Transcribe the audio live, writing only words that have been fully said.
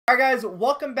Alright guys,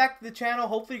 welcome back to the channel.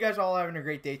 Hopefully you guys are all having a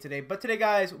great day today. But today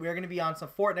guys, we are going to be on some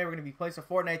Fortnite. We're going to be playing some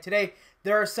Fortnite today.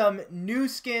 There are some new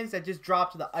skins that just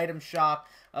dropped to the item shop.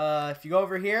 If you go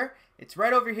over here, it's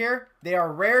right over here. They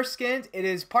are rare skins. It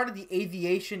is part of the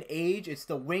aviation age. It's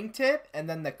the Wingtip and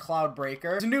then the Cloud Breaker.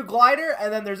 There's a new glider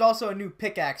and then there's also a new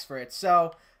pickaxe for it.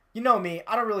 So, you know me,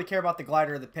 I don't really care about the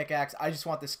glider or the pickaxe. I just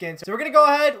want the skins. So we're going to go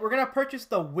ahead. We're going to purchase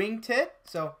the Wingtip.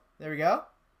 So, there we go.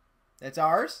 It's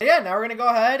ours. Yeah, now we're going to go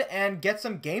ahead and get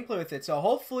some gameplay with it. So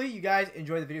hopefully you guys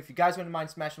enjoy the video. If you guys wouldn't mind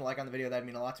smashing a like on the video, that'd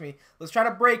mean a lot to me. Let's try to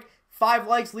break 5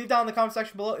 likes. Leave down in the comment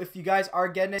section below if you guys are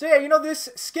getting it. So yeah, you know, this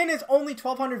skin is only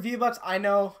 1,200 V-Bucks. I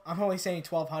know, I'm only saying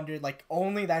 1,200, like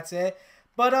only, that's it.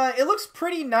 But it looks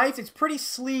pretty nice. It's pretty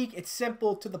sleek. It's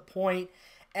simple, to the point.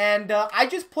 And I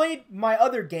just played my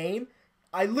other game.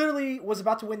 I literally was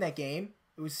about to win that game.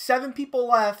 It was 7 people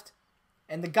left.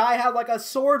 And the guy had like a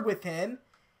sword with him.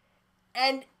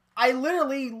 And I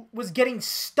literally was getting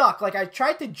stuck. Like, I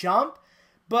tried to jump,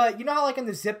 but you know how, like, in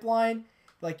the zip line,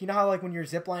 like, you know how, like, when you're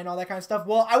zip line, all that kind of stuff?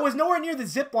 Well, I was nowhere near the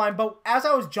zip line, but as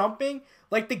I was jumping,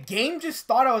 like, the game just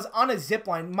thought I was on a zip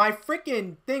line. My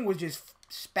freaking thing was just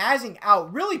spazzing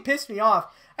out. Really pissed me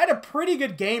off. I had a pretty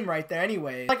good game right there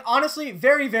anyway. Like, honestly,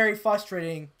 very, very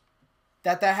frustrating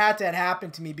that had to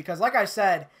happen to me, because, like I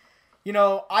said, you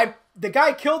know, the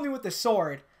guy killed me with the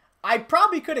sword. I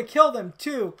probably could have killed him,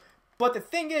 too. But the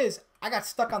thing is, I got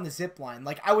stuck on the zip line.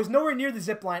 Like, I was nowhere near the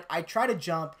zip line. I tried to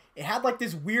jump. It had, like,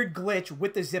 this weird glitch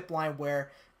with the zip line where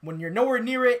when you're nowhere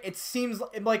near it, it seems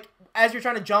like as you're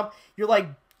trying to jump, you're like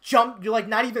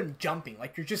not even jumping.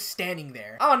 Like, you're just standing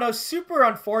there. I don't know, super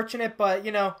unfortunate, but,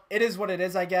 you know, it is what it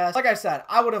is, I guess. Like I said,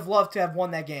 I would have loved to have won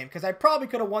that game because I probably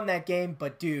could have won that game,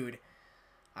 but, dude,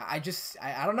 I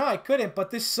don't know, I couldn't.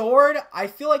 But this sword, I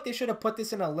feel like they should have put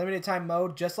this in a limited time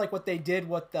mode, just like what they did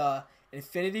with the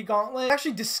Infinity Gauntlet. It's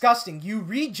actually disgusting. You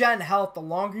regen health the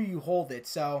longer you hold it.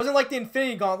 So it wasn't like the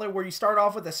Infinity Gauntlet where you start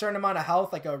off with a certain amount of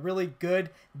health, like a really good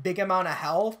big amount of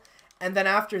health, and then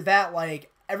after that,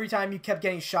 like, every time you kept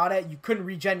getting shot at, you couldn't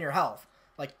regen your health.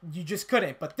 Like, you just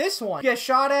couldn't. But this one, you get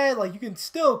shot at, like, you can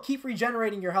still keep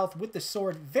regenerating your health with the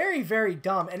sword. Very, very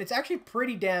dumb, and it's actually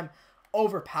pretty damn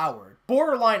overpowered.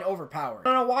 Borderline overpowered.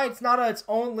 I don't know why it's not its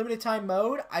own limited time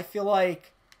mode. I feel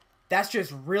like that's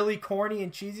just really corny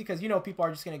and cheesy because, you know, people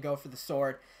are just going to go for the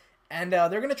sword. And they're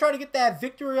going to try to get that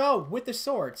victory out with the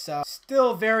sword. So,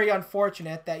 still very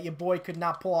unfortunate that your boy could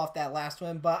not pull off that last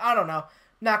one. But, I don't know.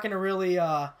 Not going to really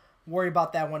worry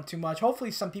about that one too much.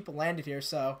 Hopefully, some people landed here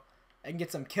so I can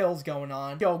get some kills going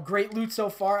on. Yo, great loot so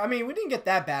far. I mean, we didn't get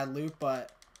that bad loot,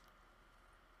 but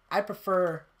I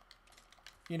prefer,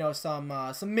 you know, some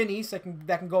minis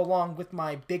that can go along with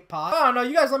my big pot. I don't know.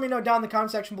 You guys let me know down in the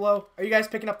comment section below. Are you guys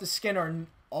picking up the skin or...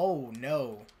 Oh,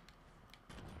 no.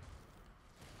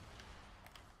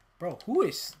 Bro, who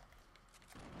is...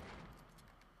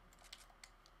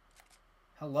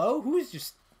 Hello? Who is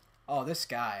just... Oh, this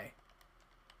guy.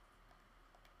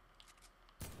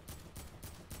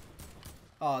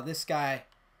 Oh, this guy.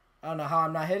 I don't know how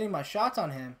I'm not hitting my shots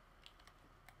on him.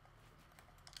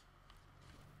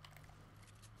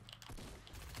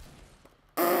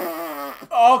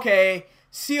 Okay,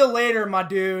 see you later, my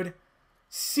dude.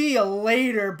 See you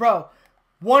later, bro.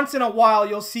 Once in a while,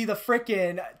 you'll see the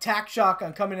freaking tac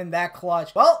shotgun coming in that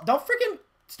clutch. Well, don't freaking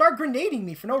start grenading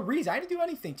me for no reason. I didn't do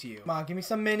anything to you. Come on, give me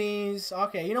some minis.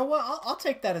 Okay, you know what? I'll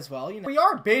take that as well. You know, we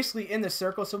are basically in the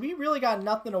circle, so we really got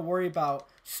nothing to worry about,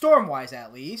 storm-wise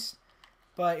at least.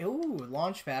 But, ooh,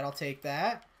 launch pad, I'll take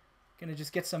that. Gonna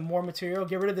just get some more material.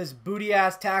 Get rid of this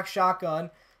booty-ass tac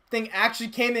shotgun. Thing actually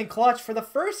came in clutch for the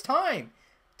first time.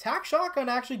 Tac shotgun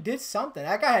actually did something.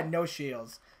 That guy had no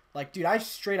shields. Like, dude, I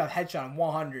straight up headshot him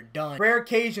 100. Done. Rare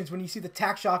occasions when you see the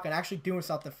tac shotgun actually doing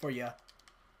something for you.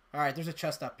 Alright, there's a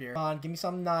chest up here. Come on, give me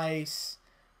something nice.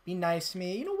 Be nice to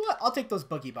me. You know what? I'll take those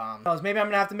boogie bombs. Maybe I'm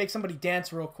going to have to make somebody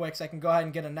dance real quick so I can go ahead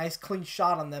and get a nice clean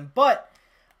shot on them. But,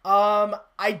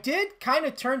 I did kind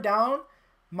of turn down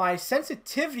my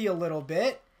sensitivity a little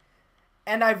bit.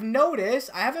 And I've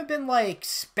noticed I haven't been, like,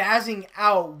 spazzing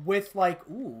out with, like,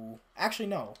 ooh. Actually,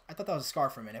 no. I thought that was a scar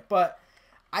for a minute. But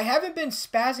I haven't been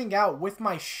spazzing out with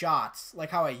my shots like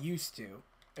how I used to.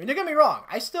 I mean, don't get me wrong.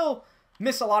 I still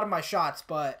miss a lot of my shots,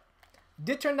 but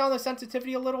did turn down the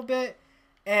sensitivity a little bit.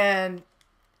 And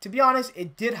to be honest,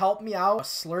 it did help me out.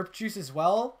 Slurp juice as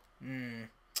well. I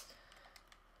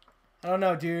don't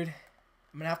know, dude.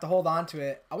 I'm going to have to hold on to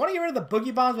it. I want to get rid of the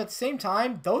boogie bombs, but at the same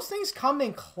time, those things come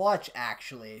in clutch,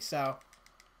 actually. So,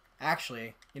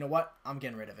 actually, you know what? I'm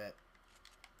getting rid of it.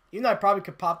 Even though I probably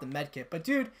could pop the med kit. But,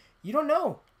 dude, you don't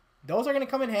know. Those are going to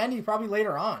come in handy probably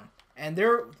later on. And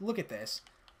they're, look at this.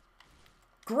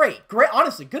 great. Great.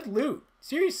 Honestly, good loot.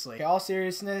 Seriously. Okay, all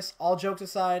seriousness, all jokes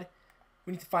aside,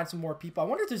 we need to find some more people. I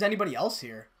wonder if there's anybody else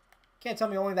here. Can't tell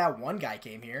me only that one guy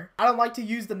came here. I don't like to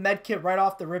use the med kit right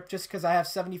off the rip just because I have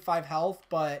 75 health,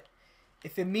 but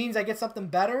if it means I get something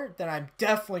better, then I'm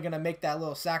definitely going to make that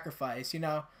little sacrifice, you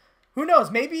know. Who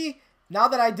knows? Maybe now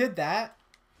that I did that,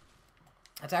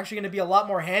 that's actually going to be a lot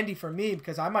more handy for me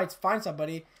because I might find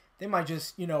somebody. They might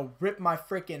just, you know, rip my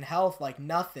freaking health like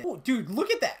nothing. Oh, dude,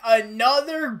 look at that.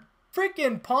 Another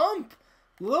freaking pump.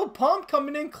 Little pump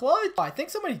coming in clutch. Oh, I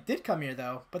think somebody did come here,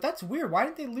 though. But that's weird. Why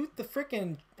didn't they loot the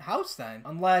freaking house then?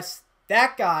 Unless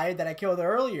that guy that I killed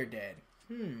earlier did.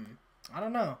 I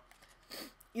don't know.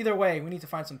 Either way, we need to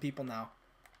find some people now.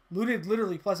 Looted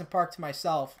literally Pleasant Park to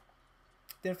myself.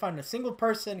 Didn't find a single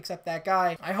person except that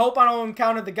guy. I hope I don't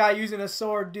encounter the guy using a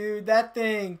sword, dude. That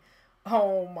thing.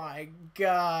 Oh, my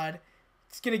God.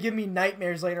 It's going to give me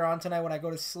nightmares later on tonight when I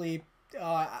go to sleep.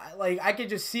 Like, I could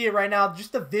just see it right now.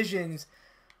 Just the visions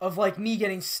of, like, me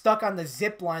getting stuck on the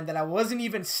zip line that I wasn't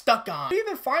even stuck on. How do you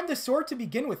even find the sword to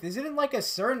begin with? Is it in, like, a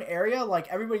certain area, like,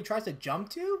 everybody tries to jump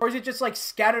to? Or is it just, like,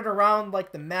 scattered around,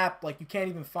 like, the map, like, you can't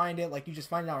even find it, like, you just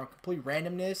find it on complete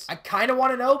randomness? I kind of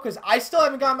want to know, because I still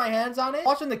haven't gotten my hands on it.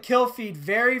 Watching the kill feed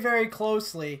very, very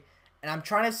closely, and I'm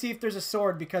trying to see if there's a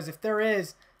sword, because if there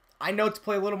is, I know to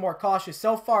play a little more cautious.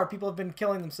 So far, people have been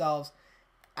killing themselves.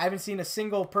 I haven't seen a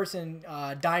single person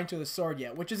dying to the sword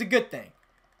yet, which is a good thing.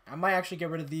 I might actually get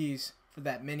rid of these for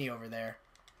that mini over there.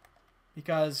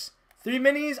 Because 3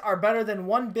 minis are better than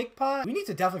 1 big pot. We need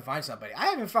to definitely find somebody. I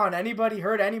haven't found anybody,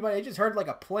 heard anybody. I just heard like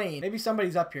a plane. Maybe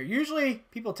somebody's up here. Usually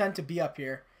people tend to be up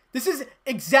here. This is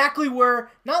exactly where,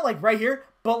 not like right here,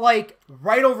 but like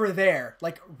right over there.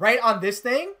 Like right on this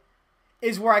thing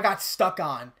is where I got stuck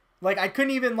on. Like I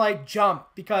couldn't even like jump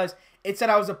because it said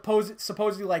I was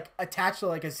supposedly like attached to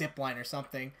like a zip line or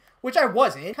something. Which I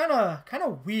wasn't. Kind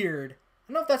of weird.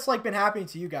 I don't know if that's like been happening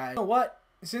to you guys. You know what?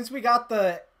 Since we got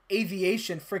the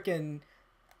aviation freaking...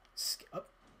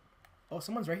 Oh,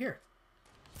 someone's right here.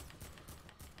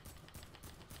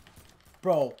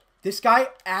 Bro, this guy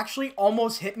actually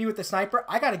almost hit me with the sniper.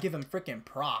 I gotta give him freaking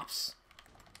props.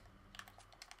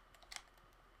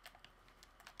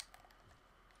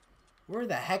 Where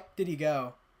the heck did he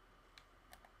go?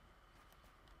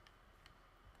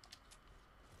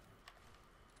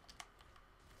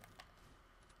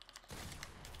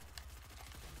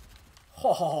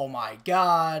 Oh my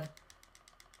God.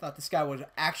 Thought this guy would have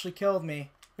actually killed me.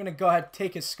 I'm gonna go ahead and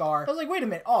take his scar. I was like, wait a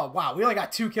minute. Oh, wow. We only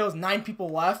got 2 kills, 9 people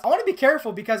left. I want to be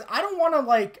careful because I don't want to,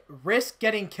 like, risk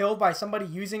getting killed by somebody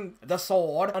using the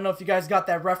sword. I don't know if you guys got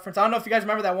that reference. I don't know if you guys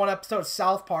remember that one episode of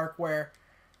South Park where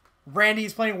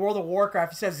Randy's playing World of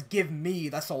Warcraft. He says, give me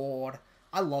the sword.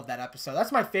 I love that episode.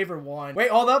 That's my favorite one.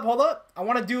 Wait, hold up, hold up. I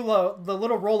want to do the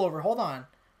little rollover. Hold on.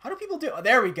 How do people do it? Oh,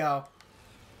 there we go.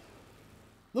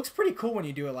 Looks pretty cool when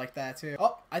you do it like that, too.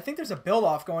 Oh, I think there's a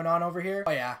build-off going on over here.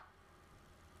 Oh, yeah.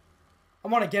 I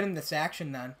want to get in this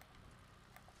action, then.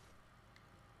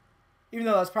 Even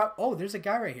though that's probably... Oh, there's a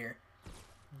guy right here.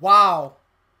 Wow.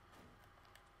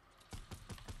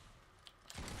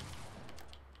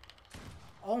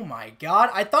 Oh, my God.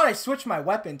 I thought I switched my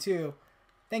weapon, too.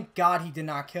 Thank God he did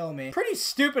not kill me. Pretty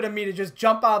stupid of me to just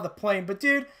jump out of the plane. But,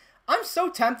 dude, I'm so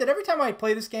tempted. Every time I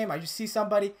play this game, I just see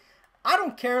somebody... I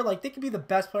don't care, like, they could be the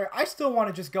best player. I still want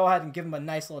to just go ahead and give them a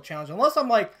nice little challenge. Unless I'm,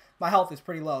 like, my health is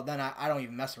pretty low, then I don't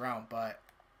even mess around. But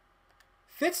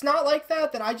if it's not like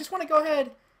that, then I just want to go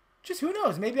ahead. Just who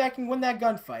knows, maybe I can win that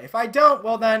gunfight. If I don't,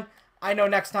 well then, I know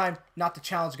next time not to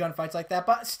challenge gunfights like that.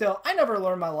 But still, I never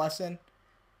learned my lesson.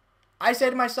 I say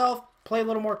to myself, play a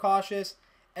little more cautious,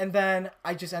 and then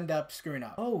I just end up screwing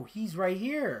up. Oh, he's right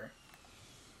here.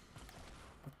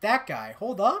 That guy,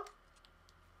 hold up.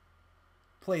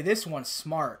 Play this one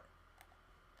smart.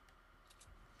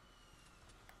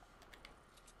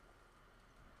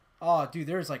 Oh, dude,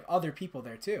 there's like other people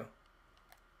there too.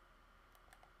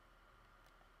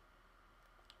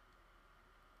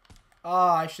 Oh,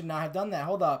 I should not have done that.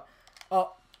 Hold up.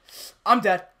 Oh, I'm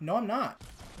dead. No, I'm not.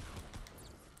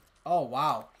 Oh,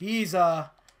 wow. He's a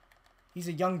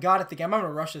young god at the game. I'm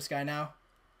gonna rush this guy now.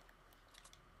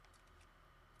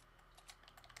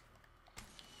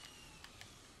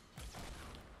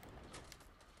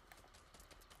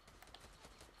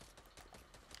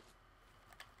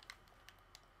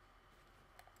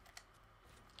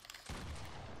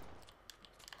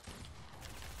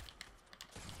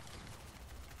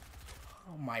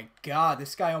 Oh my God,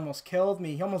 this guy almost killed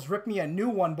me. He almost ripped me a new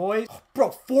one, boys. Oh,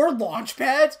 bro, 4 launch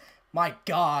pads? My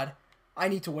God. I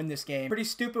need to win this game. Pretty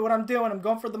stupid what I'm doing. I'm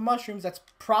going for the mushrooms. That's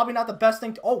probably not the best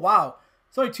thing to... Oh, wow.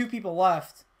 There's only 2 people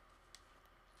left.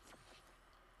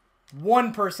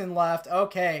 One person left.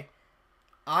 Okay.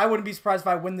 I wouldn't be surprised if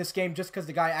I win this game just because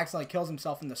the guy accidentally kills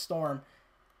himself in the storm.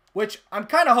 Which, I'm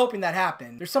kind of hoping that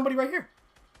happened. There's somebody right here.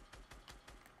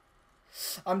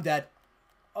 I'm dead.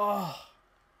 Oh.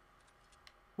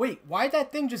 Wait, why'd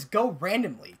that thing just go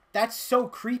randomly? That's so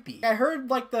creepy. I heard,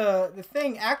 like, the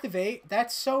thing activate.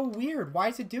 That's so weird. Why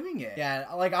is it doing it? Yeah,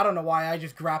 like, I don't know why I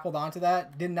just grappled onto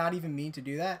that. Did not even mean to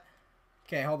do that.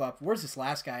 Okay, hold up. Where's this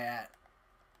last guy at?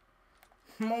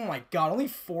 Oh my god, only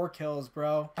 4 kills,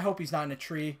 bro. I hope he's not in a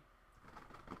tree.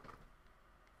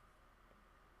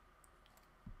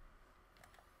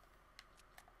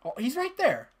 Oh, he's right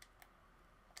there.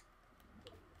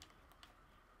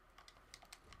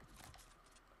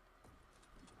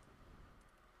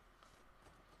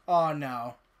 Oh,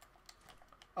 no.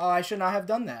 Oh, I should not have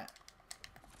done that.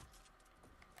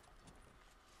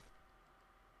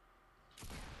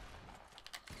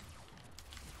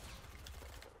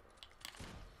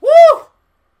 Woo!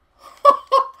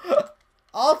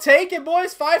 I'll take it,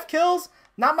 boys. 5 kills.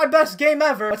 Not my best game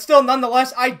ever. But still,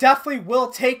 nonetheless, I definitely will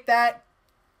take that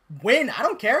win. I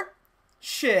don't care.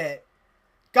 Shit.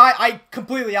 Guy, I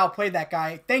completely outplayed that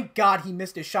guy. Thank God he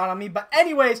missed his shot on me. But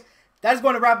anyways, that is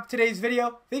going to wrap up today's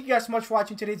video. Thank you guys so much for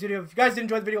watching today's video. If you guys did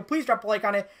enjoy the video, please drop a like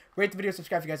on it. Rate the video,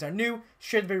 subscribe if you guys are new.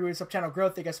 Share the video with sub-channel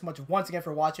growth. Thank you guys so much once again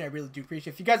for watching. I really do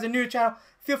appreciate it. If you guys are new to the channel,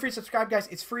 feel free to subscribe, guys.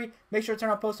 It's free. Make sure to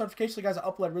turn on post notifications so you guys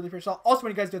are upload. Really appreciate it. Also,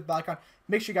 when you guys do the bell icon,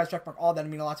 make sure you guys check mark all that. It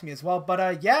means a lot to me as well.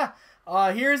 But yeah,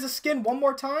 here's the skin one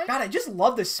more time. God, I just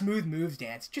love the smooth moves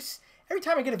dance. Just every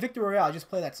time I get a victory royale, I just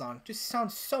play that song. Just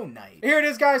sounds so nice. Here it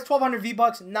is, guys. 1,200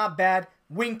 V-Bucks. Not bad.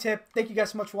 Wingtip. Thank you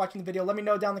guys so much for watching the video. Let me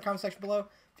know down in the comment section below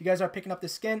if you guys are picking up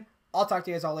this skin. I'll talk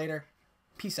to you guys all later.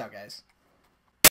 Peace out, guys.